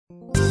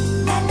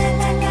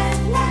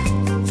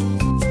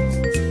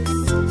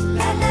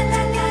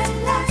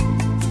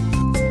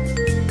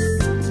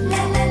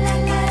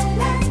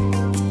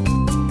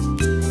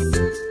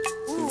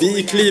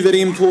Vi kliver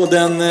in på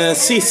den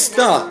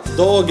sista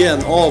dagen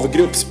av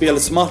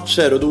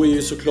gruppspelsmatcher och då är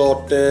ju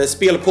såklart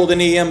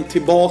Spelpodden EM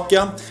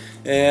tillbaka.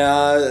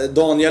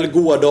 Daniel,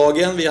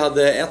 gårdagen, vi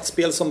hade ett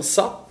spel som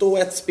satt och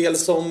ett spel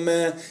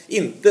som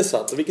inte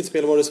satt. Och vilket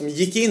spel var det som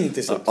gick in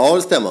till slut? Ja,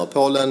 det stämmer.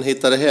 Polen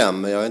hittade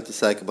hem. Jag är inte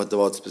säker på att det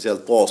var ett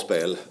speciellt bra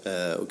spel.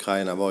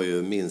 Ukraina var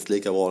ju minst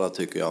lika bra där,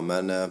 tycker jag.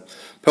 Men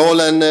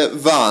Polen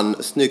vann.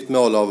 Snyggt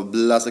mål av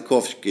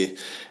Blasakowski.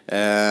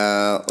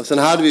 Och sen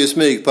hade vi ju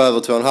smyg på över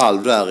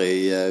 2,5 där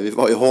vi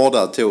var ju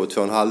hårda, tog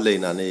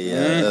 2,5-linan i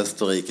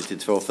Österrike till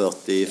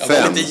 2,45. Jag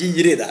var lite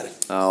girig där.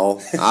 Ja,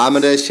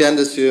 men det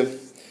kändes ju...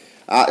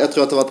 Ja, jag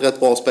tror att det var ett rätt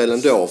bra spel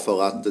ändå,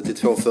 för att till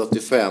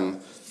 2,45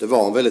 det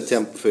var en väldigt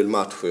tempofylld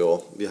match.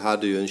 Och vi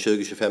hade ju en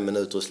 20-25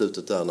 minuter i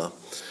slutet där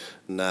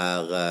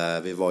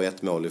när vi var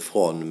ett mål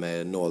ifrån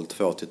med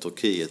 0-2 till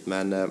Turkiet.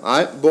 Men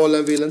nej,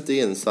 bollen ville inte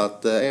in, så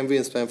att en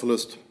vinst och en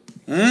förlust.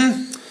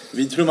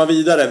 Vi trummar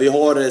vidare. Vi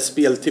har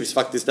speltips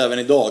faktiskt även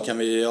idag, kan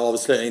vi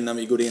avslöja innan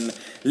vi går in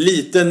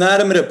lite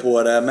närmare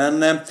på det.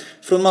 Men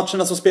från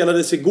matcherna som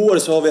spelades igår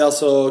så har vi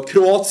alltså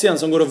Kroatien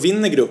som går och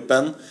vinner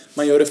gruppen.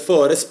 Man gör det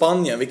före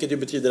Spanien, vilket ju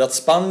betyder att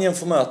Spanien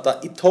får möta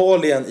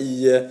Italien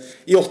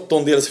i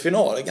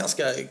åttondelsfinal.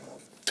 Ganska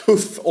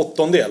tuff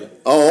åttondel.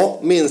 Ja,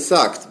 minst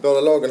sagt.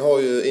 Båda lagen har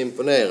ju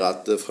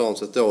imponerat,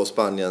 frånsett då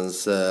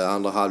Spaniens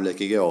andra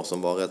halvlek igår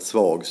som var rätt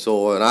svag.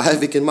 Så nej,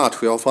 vilken match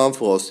vi har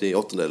framför oss i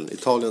åttondelen.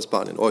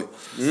 Italien-Spanien, oj.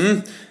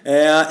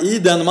 I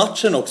den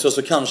matchen också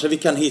så kanske vi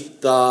kan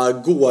hitta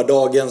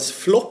gårdagens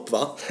flopp,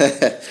 va?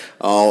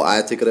 Ja,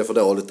 jag tycker det är för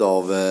dåligt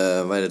av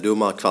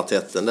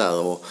domarkvartetten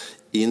där, och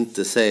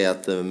inte se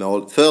att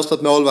först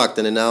att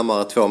målvakten är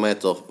närmare 2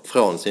 meter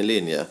från sin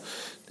linje.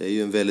 Det är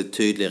ju en väldigt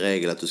tydlig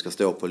regel att du ska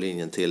stå på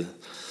linjen till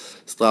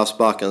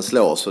straffsparken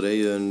slås. Så det är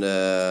ju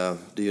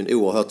en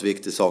oerhört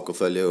viktig sak att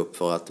följa upp,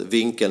 för att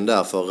vinkeln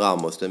där för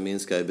Ramos, den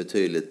minskar ju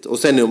betydligt. Och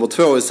sen nummer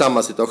 2 i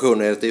samma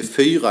situation är att det är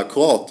 4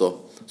 kroater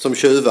som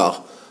tjuvar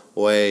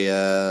och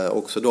är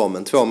också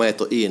de 2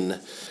 meter in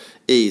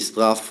i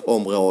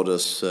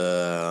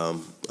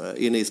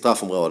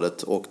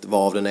straffområdet, och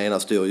varav den ena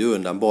styr ju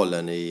undan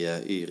bollen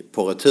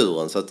på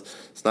returen. Så att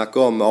snacka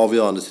om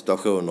avgörande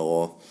situationer,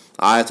 och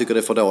jag tycker det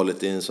är för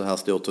dåligt i en så här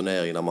stor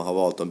turnering där man har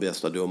valt de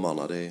bästa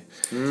domarna. Det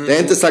är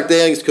inte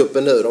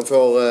sanktioneringskuppen nu. De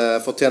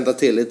får tända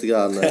till lite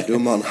grann,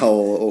 domarna,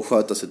 och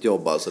sköta sitt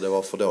jobb. Alltså det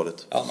var för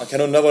dåligt. Ja, man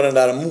kan undra vad den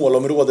där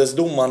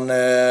målområdesdomaren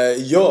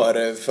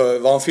gör, för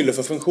vad han fyller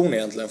för funktion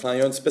egentligen. För han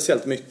gör inte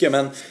speciellt mycket.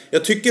 Men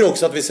jag tycker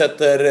också att vi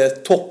sätter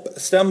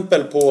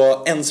toppstämpel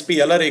på en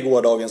spelare i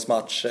gårdagens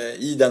match,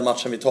 i den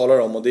matchen vi talar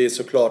om. Och det är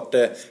såklart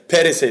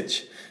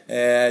Perisic.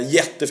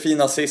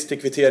 Jättefin assist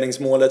till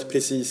kvitteringsmålet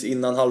precis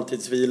innan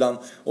halvtidsvilan.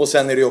 Och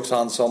sen är det ju också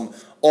han som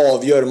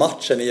avgör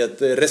matchen i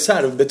ett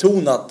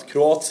reservbetonat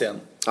Kroatien.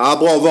 Ja,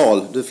 bra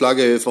val. Du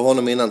flaggar ju för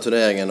honom innan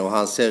turneringen, och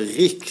han ser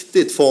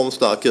riktigt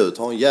formstark ut.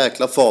 Har en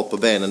jäkla fart på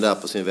benen där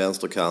på sin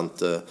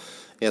vänsterkant.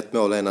 Ett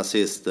mål, en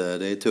assist.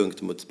 Det är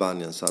tungt mot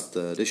Spanien, så att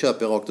det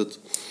köper jag rakt ut.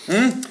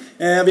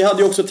 Vi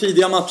hade ju också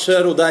tidiga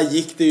matcher, och där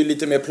gick det ju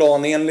lite mer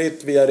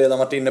planenligt. Vi har redan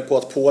varit inne på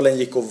att Polen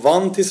gick och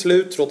vann till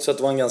slut, trots att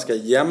det var en ganska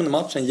jämn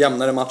match. En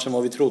jämnare match än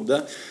vad vi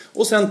trodde.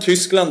 Och sen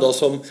Tyskland då,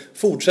 som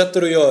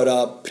fortsätter att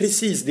göra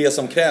precis det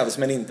som krävs,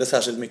 men inte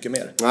särskilt mycket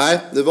mer. Nej,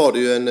 det var det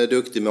ju en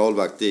duktig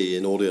målvakt i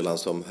Nordirland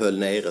som höll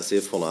nere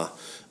siffrorna.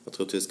 Jag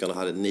tror tyskarna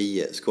hade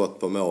 9 skott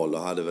på mål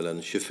och hade väl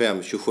en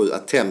 25-27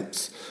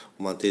 attempts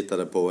om man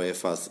tittade på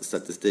EFAs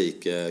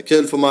statistik.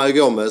 Kul för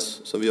Mario Gomez,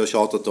 som vi har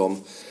tjatat om.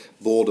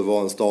 Borde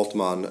vara en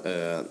startman,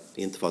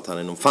 inte för att han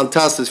är någon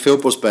fantastisk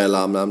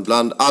fotbollsspelare, men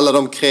bland alla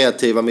de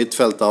kreativa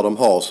mittfältare de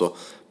har så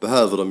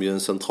behöver de ju en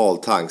central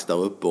tanks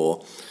där uppe,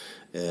 och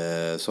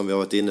som vi har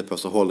varit inne på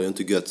så håller ju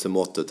inte Götze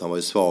måttet. Han var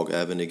ju svag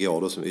även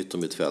igår då som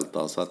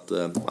yttermittfältare, så att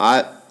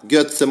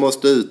Götze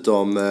måste ut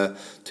om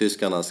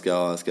tyskarna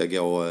ska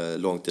gå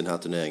långt i den här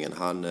turneringen.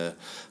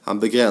 Han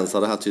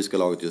begränsar det här tyska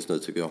laget just nu,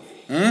 tycker jag.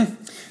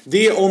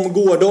 Det om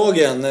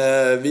gårdagen.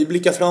 Vi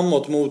blickar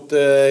framåt mot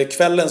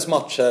kvällens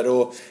matcher,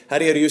 och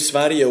här är det ju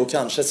Sverige och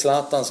kanske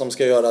Zlatan som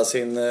ska göra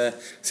sin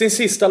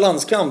sista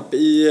landskamp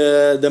i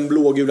den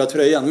blågula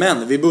tröjan.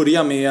 Men vi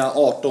börjar med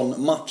 18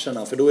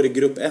 matcherna, för då är det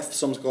grupp F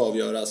som ska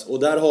avgöras, och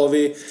där har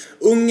vi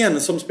Ungern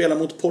som spelar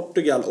mot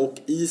Portugal och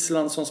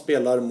Island som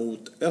spelar mot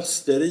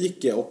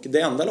Österrike, och det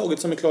enda laget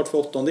som är klart för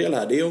åttondel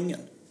här, det är Ungern.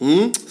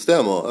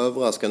 Stämmer,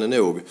 överraskande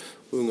nog.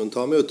 Ungern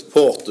tar emot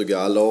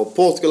Portugal, och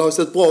Portugal har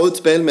sett bra ut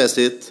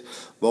spelmässigt,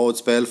 varit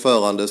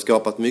spelförande,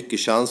 skapat mycket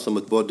chanser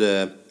mot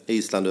både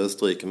Island och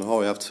Österrike, men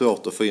har ju haft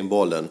svårt att få in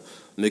bollen.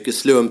 Mycket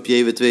slump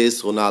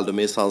givetvis, Ronaldo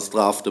missar en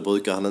straff, det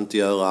brukar han inte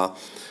göra.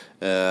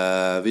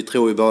 Vi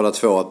tror ju båda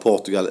två att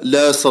Portugal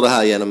löser det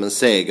här genom en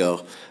seger.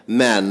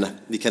 Men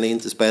vi kan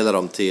inte spela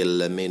dem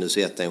till minus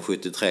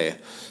 1,73.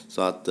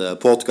 Så att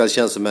Portugal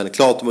känns som en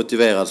klart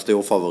motiverad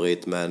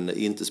storfavorit, men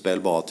inte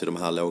spelbara till de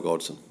här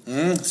lågoddsen.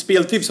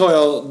 Speltips har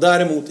jag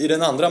däremot i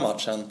den andra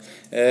matchen.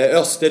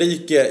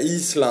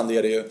 Österrike-Island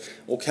är det ju.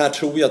 Och här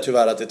tror jag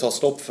tyvärr att det tar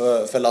stopp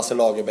för Lasse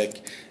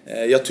Lagerbäck.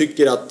 Jag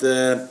tycker att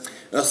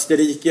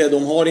Österrike,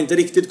 de har inte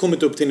riktigt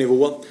kommit upp till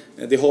nivå.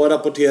 Det har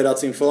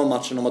rapporterats inför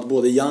matchen om att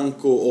både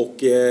Janko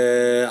och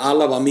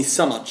Alaba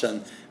missar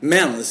matchen.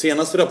 Men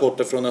senaste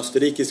rapporter från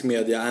österrikisk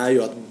media är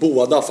ju att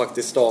båda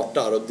faktiskt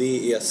startar, och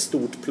det är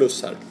stort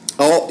plus här.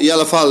 Ja, i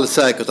alla fall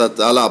säkert att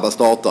Alaba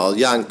startar.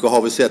 Janko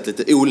har vi sett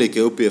lite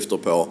olika uppgifter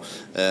på.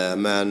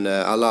 Men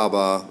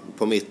Alaba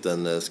på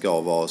mitten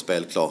ska vara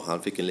spelklar.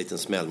 Han fick en liten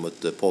smäll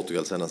mot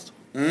Portugal senast.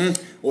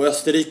 Och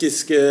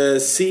österrikisk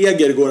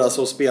seger går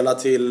alltså att spela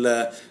till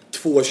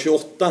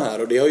 2,28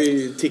 här, och det har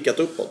ju tickat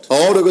uppåt. Ja,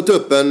 det har gått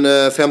upp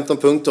en 15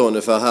 punkter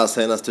ungefär här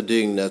senaste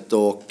dygnet,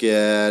 och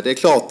det är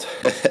klart,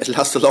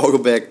 Lasse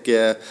Lagerbäck,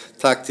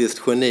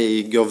 taktiskt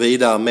geni, går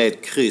vidare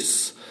med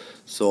kryss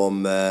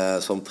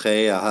som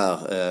trea här.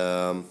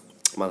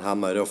 Man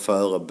hamnar ju då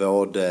före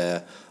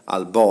både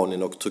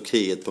Albanien och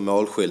Turkiet på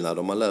målskillnad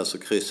om man löser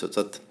krysset, så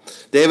att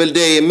det är väl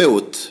det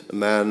emot,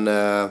 men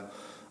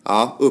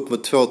ja, upp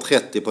mot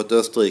 2,30 på ett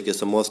Österrike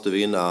som måste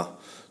vinna.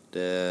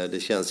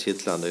 Det känns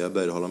kittlande, jag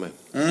börjar hålla med.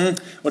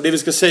 Och det vi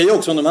ska säga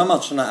också om de här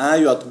matcherna är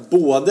ju att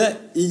både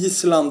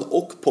Island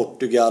och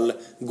Portugal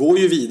går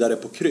ju vidare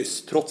på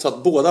kryss, trots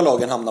att båda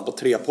lagen hamnar på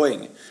 3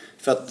 poäng.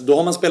 För att då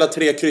har man spelat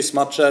 3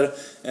 kryssmatcher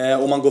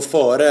och man går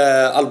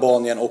före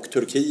Albanien och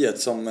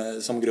Turkiet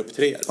som grupp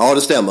 3. Ja,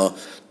 det stämmer.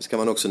 Det ska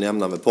man också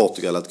nämna med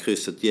Portugal, att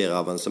krysset ger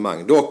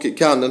avancemang. Dock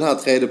kan den här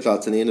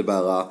tredjeplatsen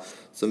innebära,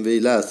 som vi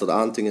läser det,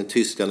 antingen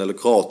Tyskland eller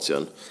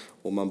Kroatien.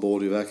 Och man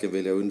borde ju verkligen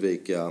vilja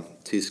undvika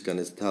Tyskland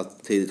i ett här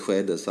tidigt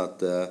skede. Så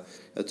att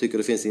jag tycker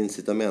det finns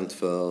incitament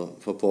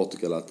för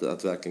Portugal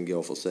att verkligen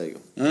gå för seger.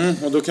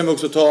 Och då kan vi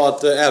också ta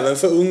att även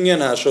för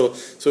Ungern här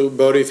så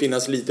bör det ju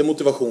finnas lite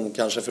motivation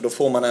kanske. För då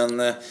får man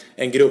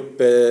en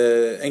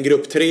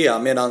grupp 3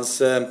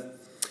 medans...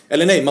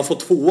 Eller nej, man får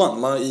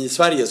 2:an i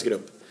Sveriges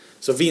grupp.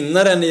 Så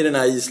vinnaren i den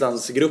här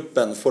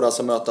Islandsgruppen får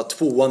alltså möta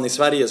 2:an i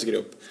Sveriges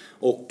grupp.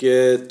 Och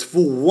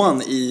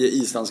 2:an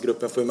i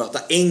Islandsgruppen får ju möta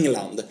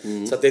England.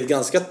 Så att det är ett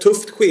ganska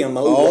tufft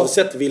schema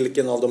oavsett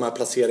vilken av de här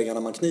placeringarna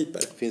man kniper.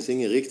 Det finns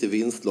ingen riktig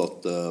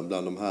vinstlott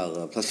bland de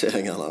här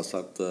placeringarna. Så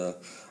att,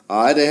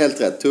 nej, det är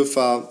helt rätt.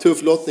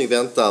 Tuff lottning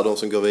väntar de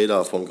som går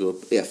vidare från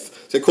grupp F.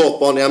 Så kort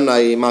bara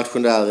nämna i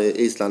matchen där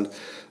i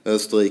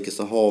Island-Österrike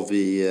så har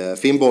vi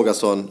Finn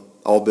Bogason,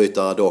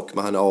 avbytare dock,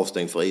 men han är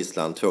avstängd för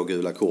Island, 2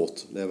 gula kort.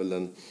 Det är väl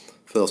den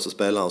första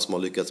spelaren som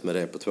har lyckats med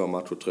det på 2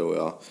 matcher, tror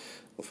jag.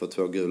 Och för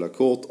 2 gula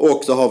kort.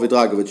 Och så har vi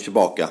Dragovic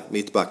tillbaka,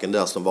 mittbacken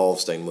där som var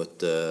avstängd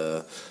mot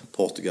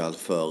Portugal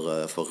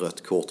för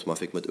rött kort man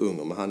fick mot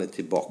Ungern, men han är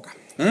tillbaka.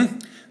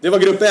 Det var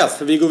grupp F.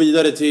 Vi går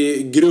vidare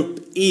till grupp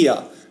E.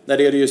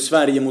 Där är det ju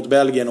Sverige mot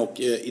Belgien och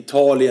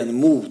Italien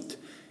mot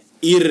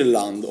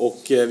Irland.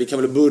 Och vi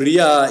kan väl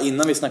börja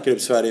innan vi snackar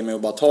upp Sverige med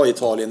att bara ta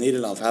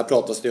Italien-Irland. För här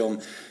pratas det om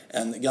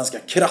en ganska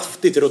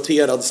kraftigt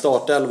roterad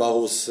startelva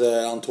hos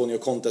Antonio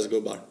Contes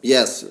gubbar.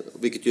 Yes,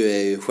 vilket ju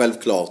är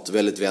självklart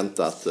väldigt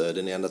väntat.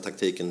 Den enda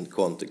taktiken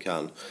Conte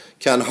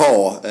kan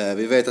ha.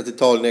 Vi vet att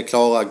Italien är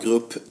klara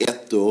grupp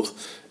 1-or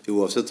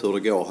oavsett hur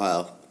det går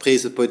här.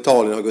 Priset på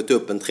Italien har gått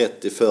upp en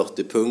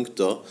 30-40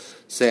 punkter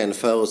sen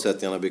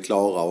förutsättningarna blir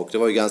klara, och det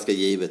var ju ganska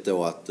givet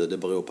då att det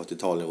beror på att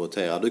Italien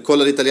roterar. Du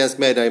kollade italiensk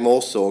media i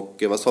morse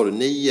och vad sa du,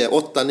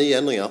 8-9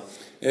 ändringar?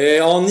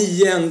 Ja,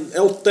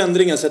 8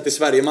 ändringar sett i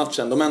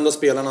Sverige-matchen. De enda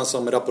spelarna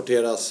som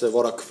rapporteras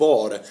vara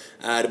kvar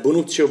är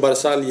Bonucci och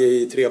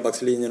Barzagli i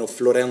trebackslinjen och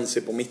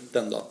Florenzi på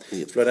mitten då.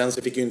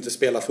 Florenzi fick ju inte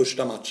spela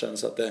första matchen,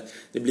 så att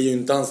det blir ju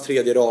inte hans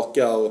tredje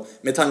raka, och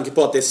med tanke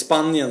på att det är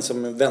Spanien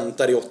som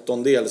väntar i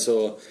 8:ondel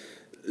så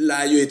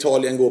lär ju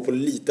Italien gå på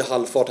lite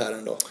halvfart här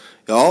ändå.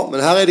 Ja,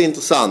 men här är det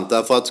intressant,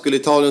 därför att skulle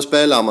Italien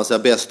spela, om man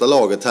säger bästa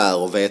laget här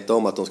och veta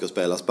om att de ska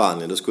spela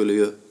Spanien, då skulle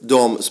ju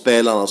de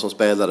spelarna som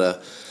spelade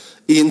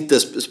inte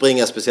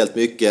springa speciellt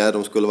mycket,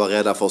 de skulle vara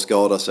rädda för att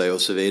skada sig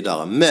och så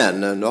vidare.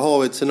 Men nu har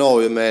vi ett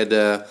scenario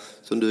med,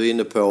 som du är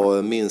inne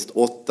på, minst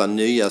 8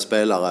 nya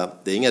spelare.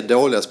 Det är inga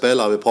dåliga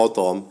spelare vi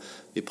pratar om.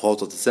 Vi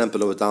pratar till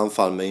exempel om ett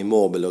anfall med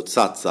Immobile och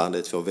Tsatsa. Det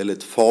är 2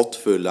 väldigt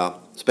fartfulla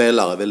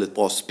spelare, väldigt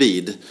bra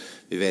speed.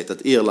 Vi vet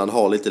att Irland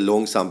har lite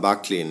långsam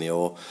backlinje,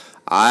 och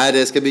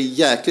det ska bli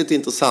jäkligt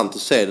intressant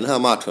att se den här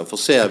matchen. För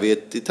ser vi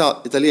ett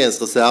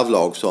italienskt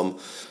reservlag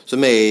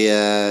som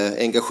är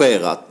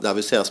engagerat, där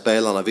vi ser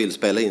spelarna vill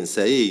spela in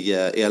sig i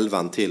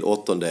 11 till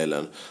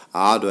 8:ondelen,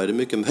 då är det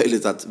mycket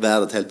möjligt att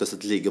värdet helt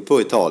plötsligt ligger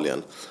på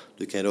Italien.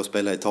 Du kan ju då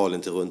spela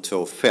Italien till runt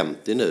 2,50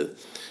 nu.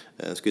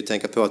 Jag skulle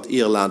tänka på att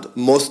Irland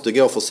måste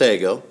gå för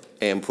seger.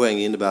 1 poäng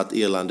innebär att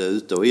Irland är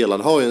ute, och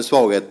Irland har ju en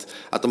svaghet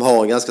att de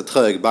har en ganska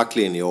trög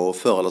backlinje och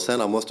förr eller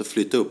senare måste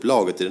flytta upp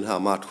laget i den här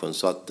matchen.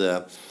 Så att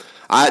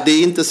Det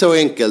är inte så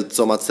enkelt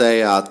som att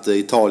säga att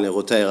Italien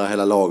roterar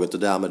hela laget och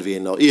därmed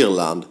vinner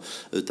Irland.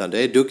 Utan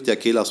det är duktiga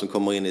killar som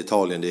kommer in i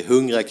Italien. Det är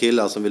hungriga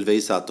killar som vill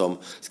visa att de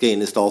ska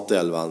in i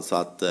startelvan. Så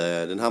att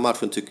den här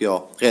matchen tycker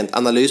jag rent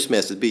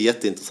analysmässigt blir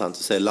jätteintressant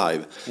att se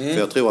live. För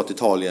jag tror att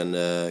Italien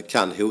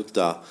kan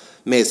hota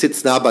med sitt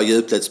snabba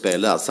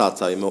djupledsspel där,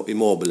 satsar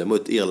Immobile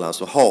mot Irland,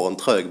 så har en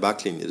trög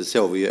backlinje. Det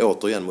såg vi ju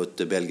återigen mot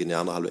Belgien i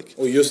andra halvlek.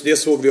 Och just det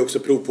såg vi också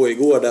prov på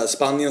igår, där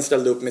Spanien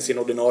ställde upp med sin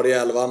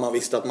ordinarie 11. Man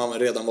visste att man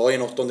redan var i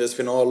en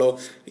åttondelsfinal och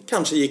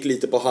kanske gick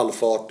lite på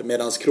halvfart,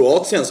 medan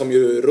Kroatien, som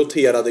ju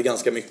roterade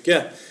ganska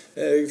mycket,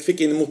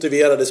 fick in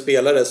motiverade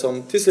spelare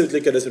som till slut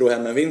lyckades ro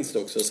hem en vinst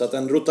också. Så att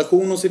en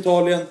rotation hos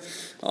Italien,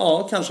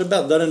 kanske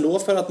bäddar ändå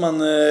för att man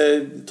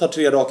tar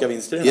 3 raka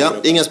vinster i den här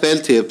gruppen. Inga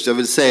speltips, jag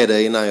vill se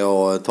det innan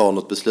jag tar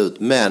något beslut.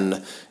 Men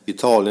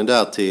Italien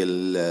där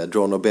till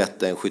draw och bet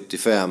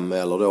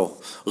 1,75 eller då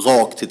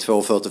rakt till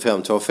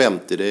 2,45,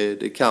 2,50.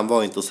 Det kan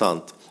vara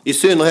intressant. I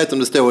synnerhet om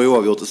det står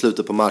oavgjort i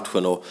slutet på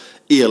matchen och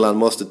Irland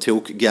måste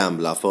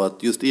tok-gambla, för att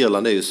just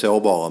Irland är ju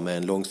sårbara med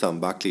en långsam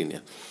backlinje.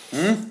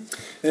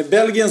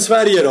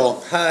 Belgien-Sverige då.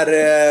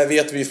 Här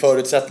vet vi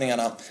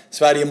förutsättningarna.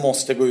 Sverige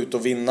måste gå ut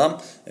och vinna.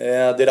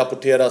 Det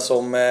rapporteras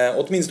om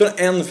åtminstone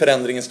en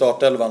förändring i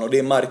startelvan, och det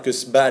är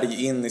Marcus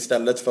Berg in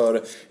istället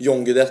för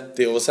John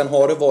Guidetti. Och sen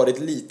har det varit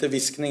lite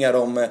viskningar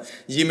om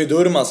Jimmy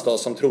Durmaz då,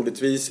 som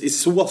troligtvis i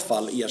så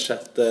fall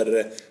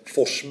ersätter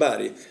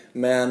Forsberg.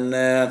 Men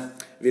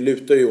vi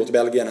lutar ju åt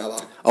Belgien här,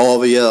 va? Ja,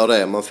 vi gör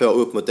det. Man får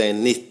upp mot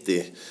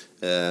 1,90.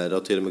 Det har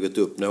till och med gått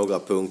upp några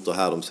punkter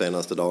här de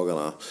senaste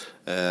dagarna.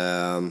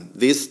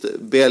 Visst,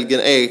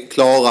 Belgien är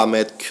klara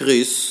med ett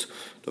kryss.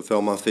 Då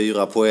får man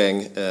 4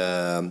 poäng.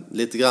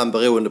 Lite grann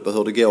beroende på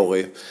hur det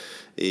går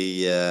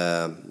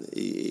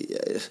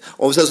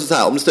om vi säger så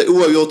här, om det står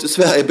oavgjort i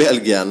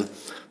Sverige-Belgien,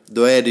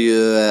 då är det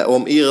ju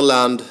om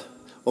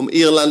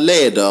Irland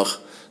leder,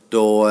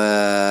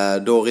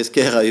 då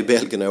riskerar ju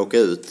Belgien att åka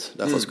ut.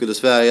 Därför skulle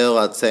Sverige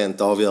göra ett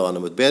sent avgörande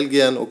mot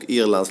Belgien och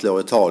Irland slår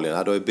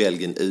Italien, då är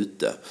Belgien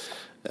ute.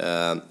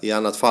 I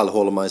annat fall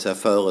håller man sig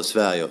före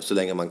Sverige så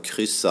länge man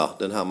kryssar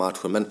den här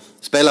matchen. Men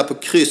spela på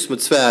kryss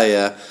mot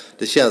Sverige,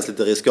 det känns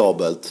lite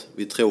riskabelt.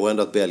 Vi tror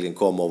ändå att Belgien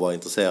kommer att vara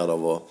intresserade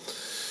av att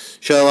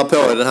köra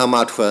på i den här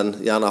matchen,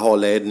 gärna ha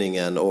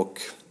ledningen.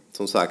 Och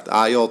som sagt,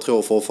 jag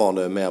tror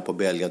fortfarande mer på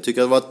Belgien. Jag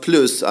tycker det var ett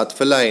plus att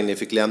Fellaini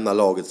fick lämna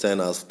laget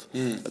senast.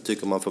 Jag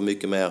tycker man får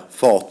mycket mer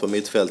fart på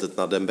mittfältet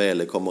när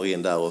Dembele kommer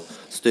in där och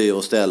styr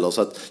och ställer.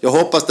 Så att jag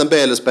hoppas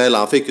Dembele spelar.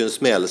 Han fick ju en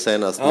smäll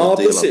senast. Ja,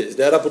 precis.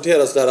 Det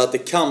rapporteras där att det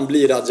kan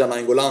bli Radja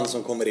Nainggolan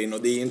som kommer in,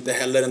 och det är inte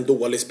heller en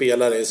dålig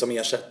spelare som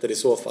ersätter i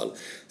så fall.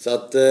 Så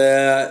att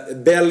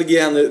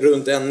Belgien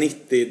runt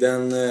 1,90,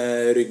 den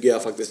ryggar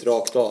jag faktiskt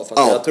rakt av. För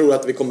jag tror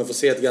att vi kommer få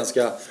se ett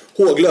ganska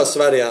håglöst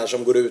Sverige här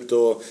som går ut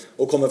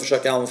och kommer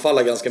försöka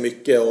anfalla ganska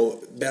mycket,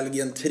 och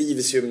Belgien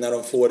trivs ju när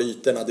de får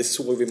ytorna. Det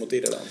såg vi mot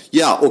Irland.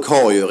 Ja, och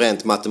har ju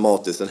rent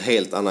matematiskt en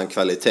helt annan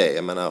kvalitet.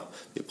 Jag menar,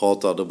 vi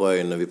pratar De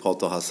Bruyne, vi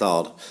pratar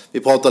Hazard, vi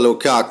pratar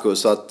Lukaku,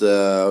 så att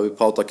vi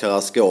pratar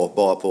Carrasco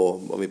bara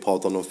på om vi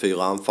pratar om de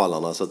 4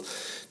 anfallarna. Så att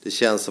det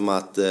känns som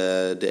att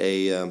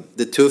det är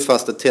det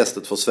tuffaste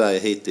testet för Sverige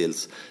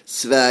hittills.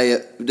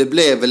 Sverige, det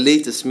blev väl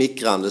lite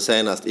smickrande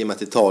senast i och med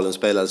att Italien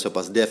spelade så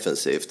pass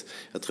defensivt.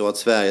 Jag tror att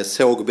Sverige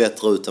såg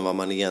bättre ut än vad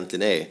man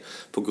egentligen är,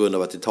 på grund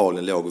av att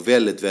Italien låg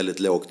väldigt, väldigt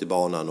lågt i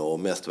banan och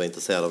mest var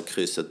intresserad av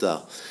krysset där.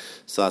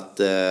 Så att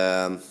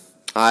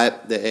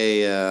det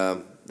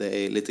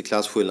är lite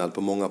klasskillnad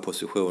på många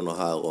positioner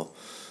här, och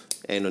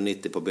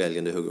 1,90 på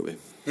Belgien, det hugger vi.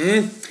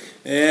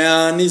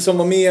 Ni som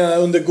var med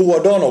under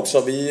gårdagen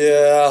också, vi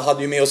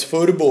hade ju med oss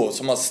Furbo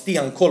som har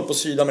stenkoll på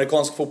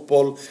sydamerikansk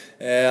fotboll.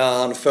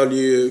 Han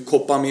följer ju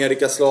Copa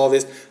America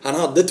slaviskt. Han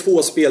hade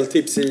 2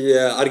 speltips i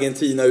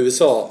Argentina och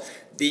USA.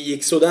 Det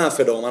gick så där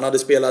för dem. Han hade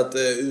spelat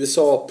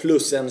USA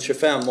plus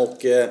 1,25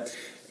 och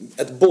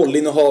ett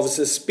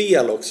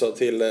bollinnehavsspel också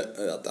till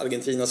att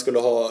Argentina skulle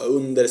ha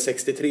under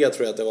 63,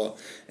 tror jag att det var.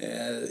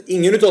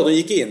 Ingen utav dem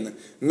gick in,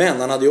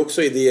 men han hade ju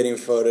också idéer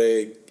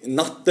inför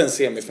nattens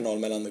semifinal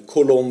mellan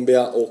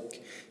Colombia och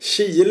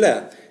Chile.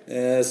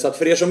 Så att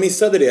för er som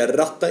missade det,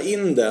 ratta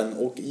in den.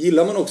 Och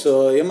gillar man också,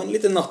 är man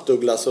lite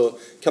nattuggla, så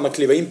kan man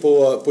kliva in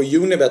på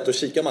Unibet och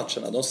kika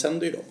matcherna. De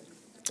sänder ju dem.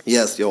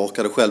 Yes, jag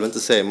orkade själv inte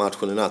se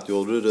matchen i natt.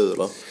 Gjorde du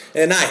eller?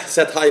 Nej,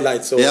 sett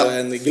highlights och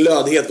en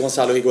glödhet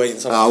Gonzalo Higuain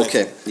som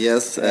okej.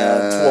 Yes. 2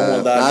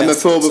 mål där. Nej, men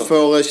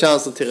får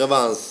chansen till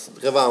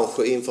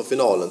revansch inför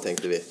finalen,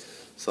 tänkte vi.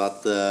 Så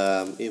att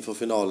inför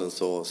finalen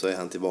så är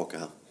han tillbaka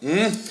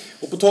här.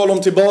 Och på tal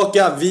om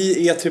tillbaka,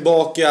 vi är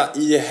tillbaka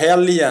i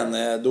helgen.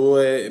 Då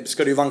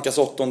ska det ju vankas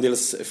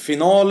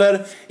 8-delsfinaler.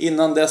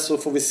 Innan dess så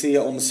får vi se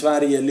om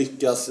Sverige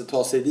lyckas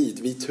ta sig dit.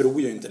 Vi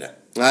tror ju inte det.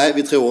 Nej,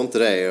 vi tror inte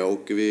det,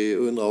 och vi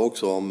undrar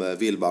också om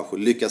Wilbacher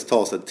lyckas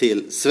ta sig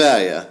till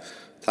Sverige.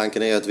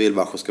 Tanken är att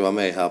Wilbacher ska vara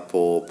med här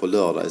på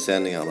lördag i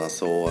sändningarna,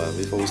 så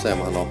vi får väl se om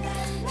han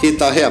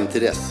hittar hem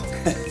till dess.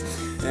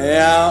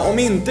 Om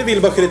inte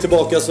Wilbacher är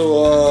tillbaka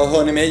så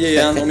hör ni mig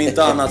igen. Om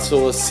inte annat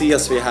så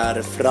ses vi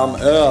här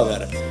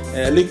framöver.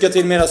 Lycka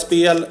till med era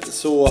spel,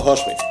 så hörs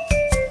vi.